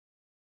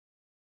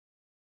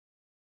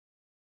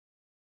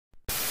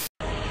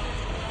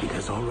It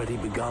has already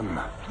begun.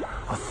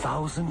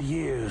 1,000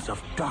 years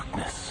of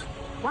darkness.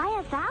 Why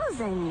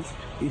 1,000?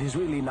 It is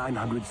really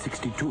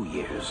 962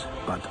 years,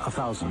 but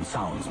 1,000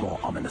 sounds more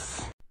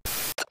ominous.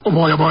 Oh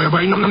boy, oh boy, oh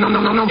boy, no, no, no,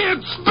 no, no, no.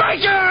 It's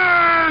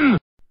bacon!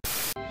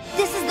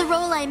 This is the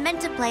role I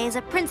meant to play as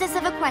a princess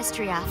of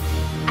Equestria.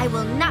 I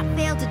will not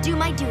fail to do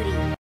my duty.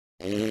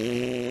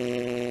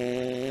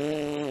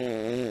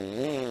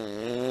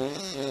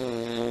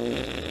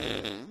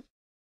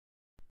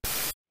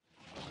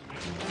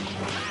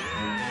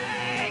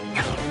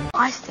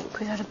 I think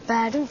we had a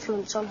bad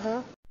influence on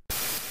her.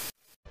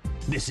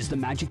 This is the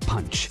magic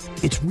punch.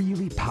 It's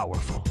really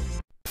powerful.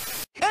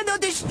 And they'll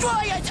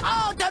destroy us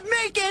all to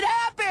make it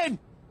happen!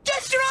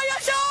 Destroy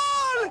us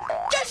all!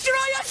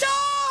 Destroy us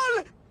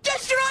all!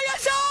 Destroy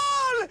us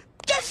all!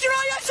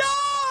 Destroy us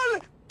all!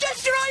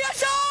 Destroy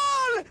us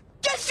all!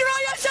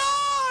 Destroy us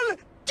all!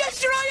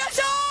 Destroy us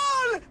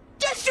all!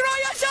 Destroy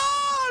us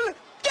all!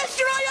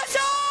 Destroy us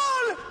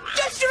all!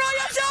 Destroy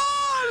us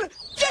all!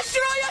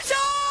 Destroy us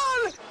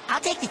all!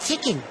 I'll take the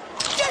chicken.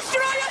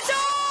 Destroy us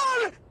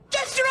all!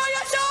 Destroy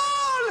us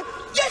all!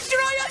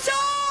 Destroy us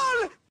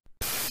all!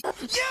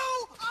 You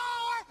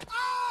are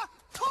a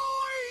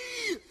toy!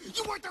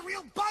 You weren't the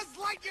real Buzz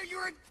Lightyear,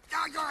 you're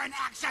an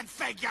action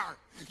figure!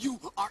 You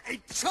are a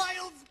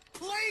child's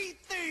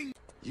plaything!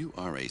 You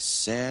are a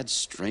sad,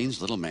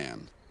 strange little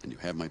man, and you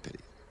have my pity.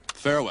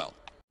 Farewell.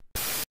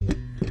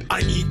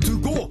 I need to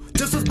go,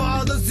 just as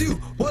bad as you.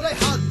 What I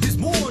had this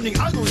morning,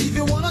 I don't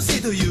even want to say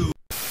to you.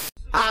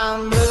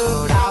 I'm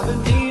blue, I've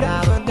been deed,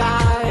 I've been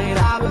died,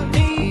 I've been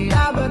deed,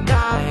 I've been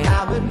died,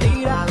 I've been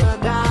deed, I've been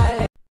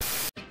died.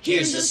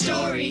 Here's the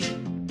story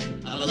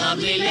of a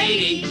lovely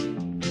lady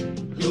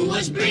who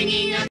was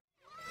bringing up.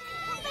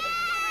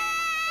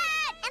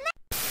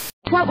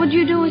 What would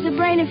you do with a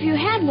brain if you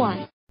had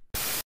one?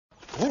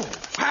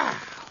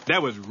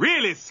 That was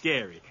really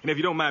scary. And if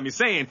you don't mind me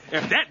saying,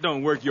 if that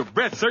don't work, your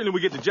breath certainly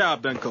will get the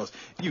job done, cause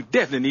you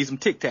definitely need some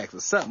Tic Tacs or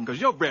something, cause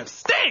your breath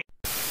stinks.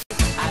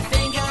 I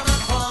think I'm a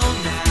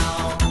clone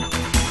now.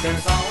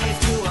 There's always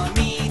two of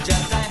me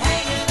just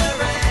hanging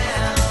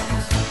around.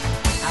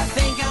 I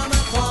think I'm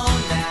a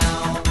clone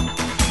now.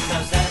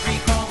 Cause every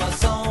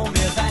chromosome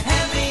is a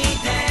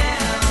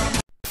hand-me-down.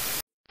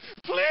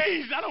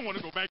 Please, I don't want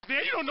to go back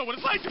there. You don't know what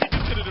it's like to be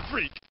considered a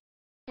freak.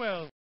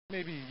 Well,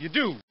 maybe you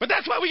do. But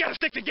that's why we gotta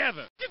stick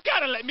together. You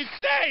gotta let me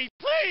stay,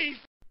 please!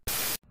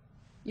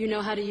 You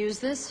know how to use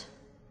this?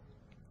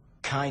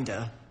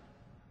 Kinda.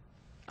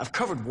 I've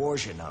covered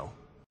wars, you know.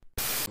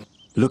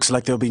 Looks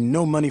like there'll be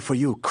no money for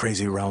you,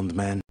 crazy round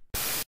man.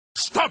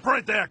 Stop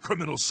right there,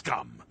 criminal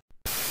scum!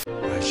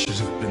 I should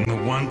have been the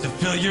one to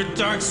fill your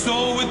dark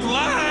soul with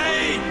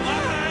light!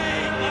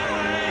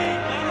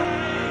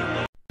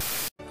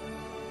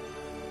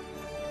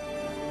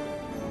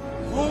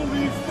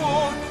 Holy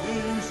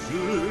fucking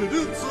shit,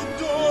 it's a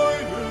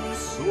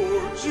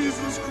dinosaur!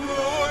 Jesus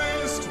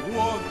Christ,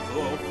 what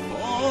the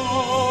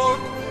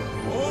fuck?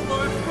 Oh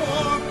my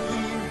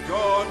fucking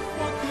god,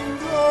 fucking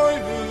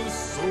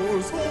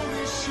dinosaurs!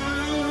 Holy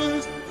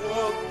shit,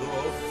 what the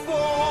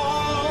fuck?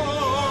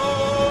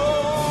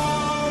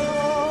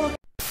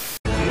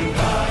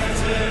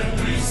 United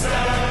we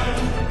stand,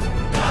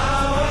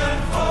 now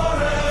and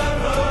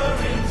forever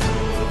in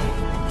truth,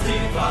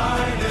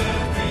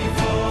 divided we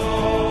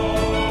fall.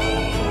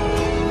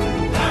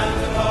 Hand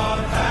upon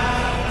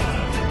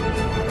hand,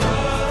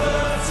 brother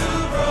to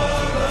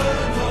brother,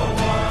 no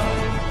one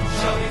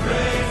shall be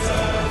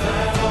greater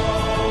than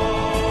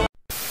all.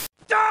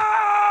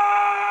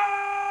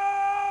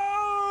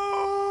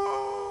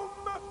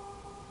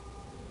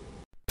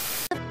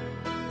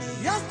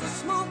 Just a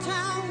small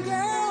town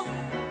girl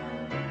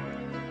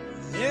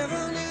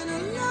living in a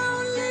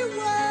lonely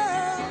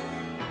world.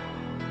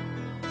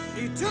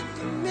 She took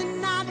the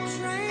midnight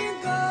train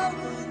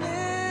going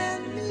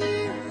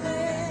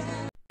anywhere.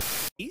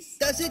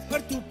 Does it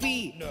hurt to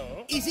pee?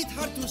 No. Is it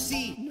hard to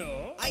see?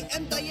 No. I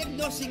am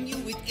diagnosing you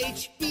with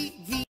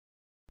HPV.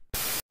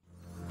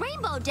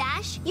 Rainbow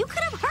Dash, you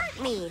could have hurt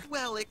me.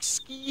 Well,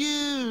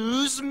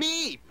 excuse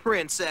me,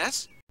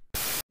 princess.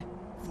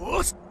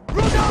 First,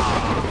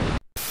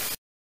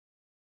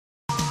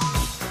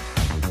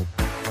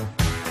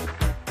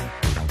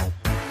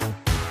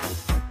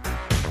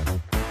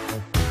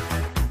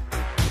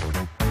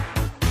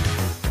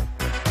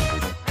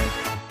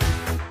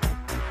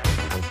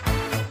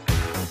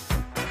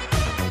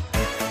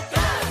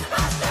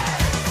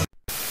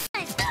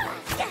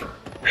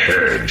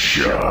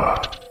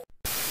 Headshot.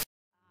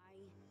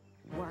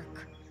 I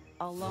work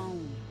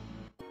alone.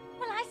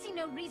 Well, I see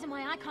no reason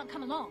why I can't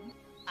come along.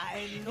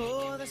 I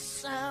know the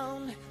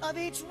sound of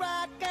each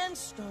rock and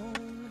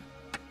stone,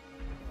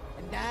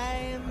 and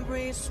I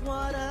embrace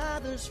what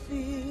others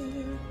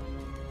fear.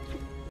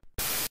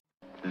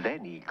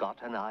 Then he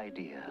got an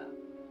idea.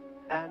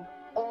 An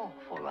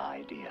awful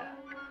idea.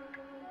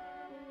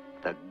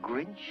 The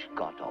Grinch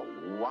got a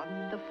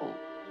wonderful,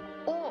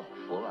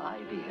 awful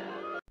idea.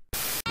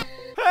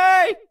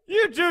 Hey,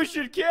 you two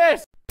should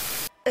kiss!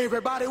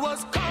 everybody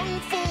was kung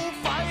fu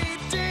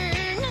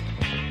fighting.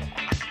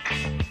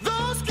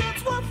 Those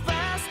kids were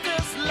fast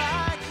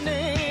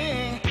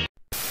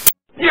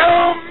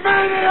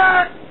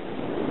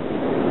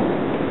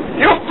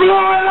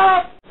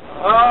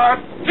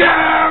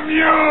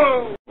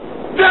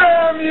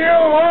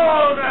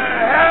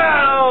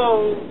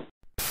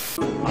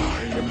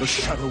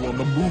shadow on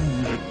the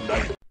moon at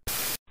night.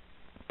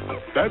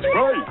 That's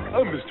right,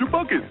 I'm Mr.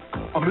 Bucket.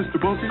 I'm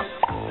Mr. Bucket.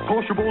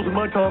 Toss your balls in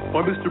my top,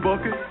 I'm Mr.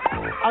 Bucket.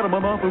 Out of my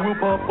mouth I will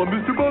pop, I'm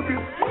Mr. Bucket.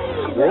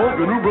 We're all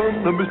gonna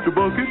run, I'm Mr.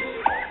 Bucket.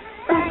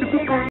 Bucket the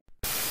fun.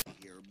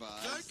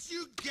 Don't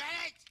you get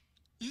it?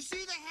 You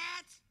see the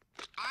hat?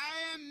 I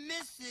am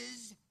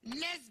Mrs.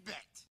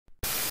 Nesbit.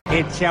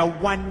 It's a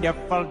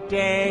wonderful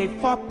day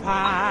for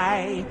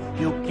pie.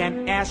 You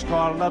can ask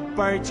all the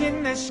birds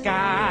in the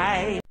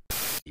sky.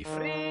 A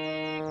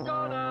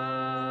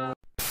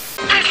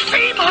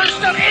sea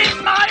monster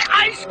ate my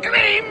ice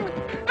cream!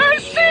 A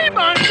sea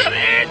monster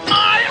ate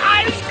my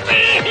ice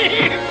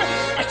cream!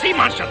 A sea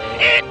monster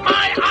ate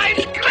my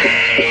ice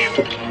cream!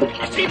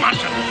 A sea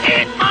monster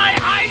ate my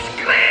ice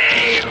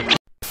cream!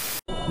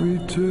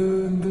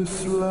 Return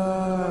this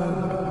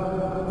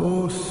land,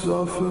 or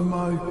suffer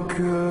my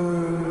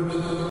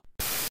curse.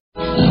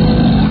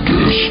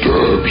 Who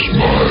disturbs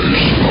my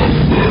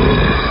slumber?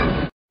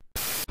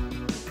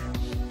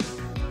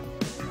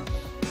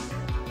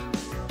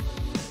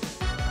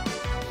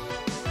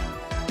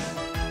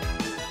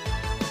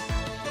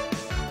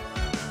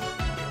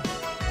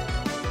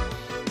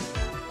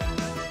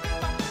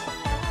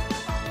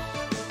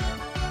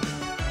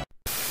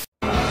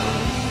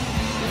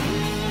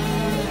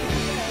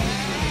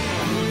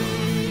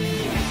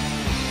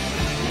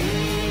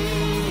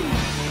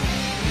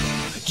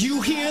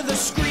 You hear the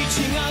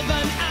screeching of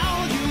an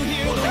owl, you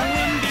hear the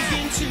wind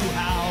begin to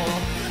howl.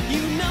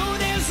 You know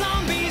there's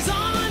zombies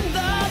on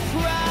the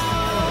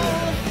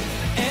prowl.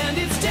 And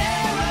it's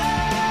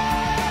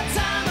terror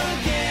time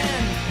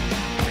again.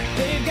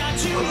 They've got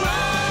you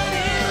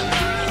running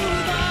through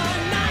the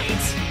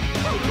night.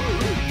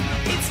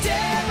 It's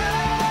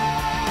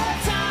terror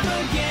time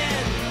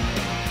again.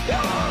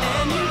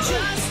 And you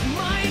just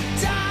might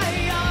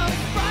die of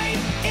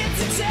fright. It's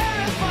a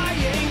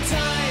terrifying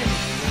time.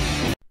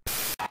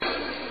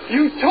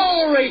 You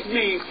tolerate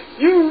me!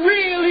 You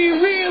really,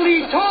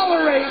 really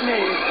tolerate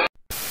me!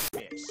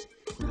 Yes,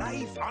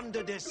 life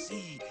under the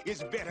sea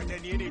is better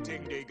than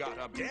anything they got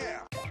up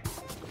there.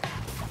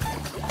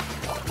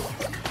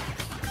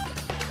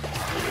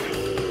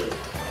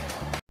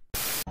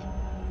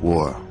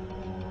 War.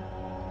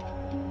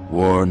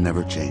 War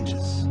never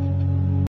changes.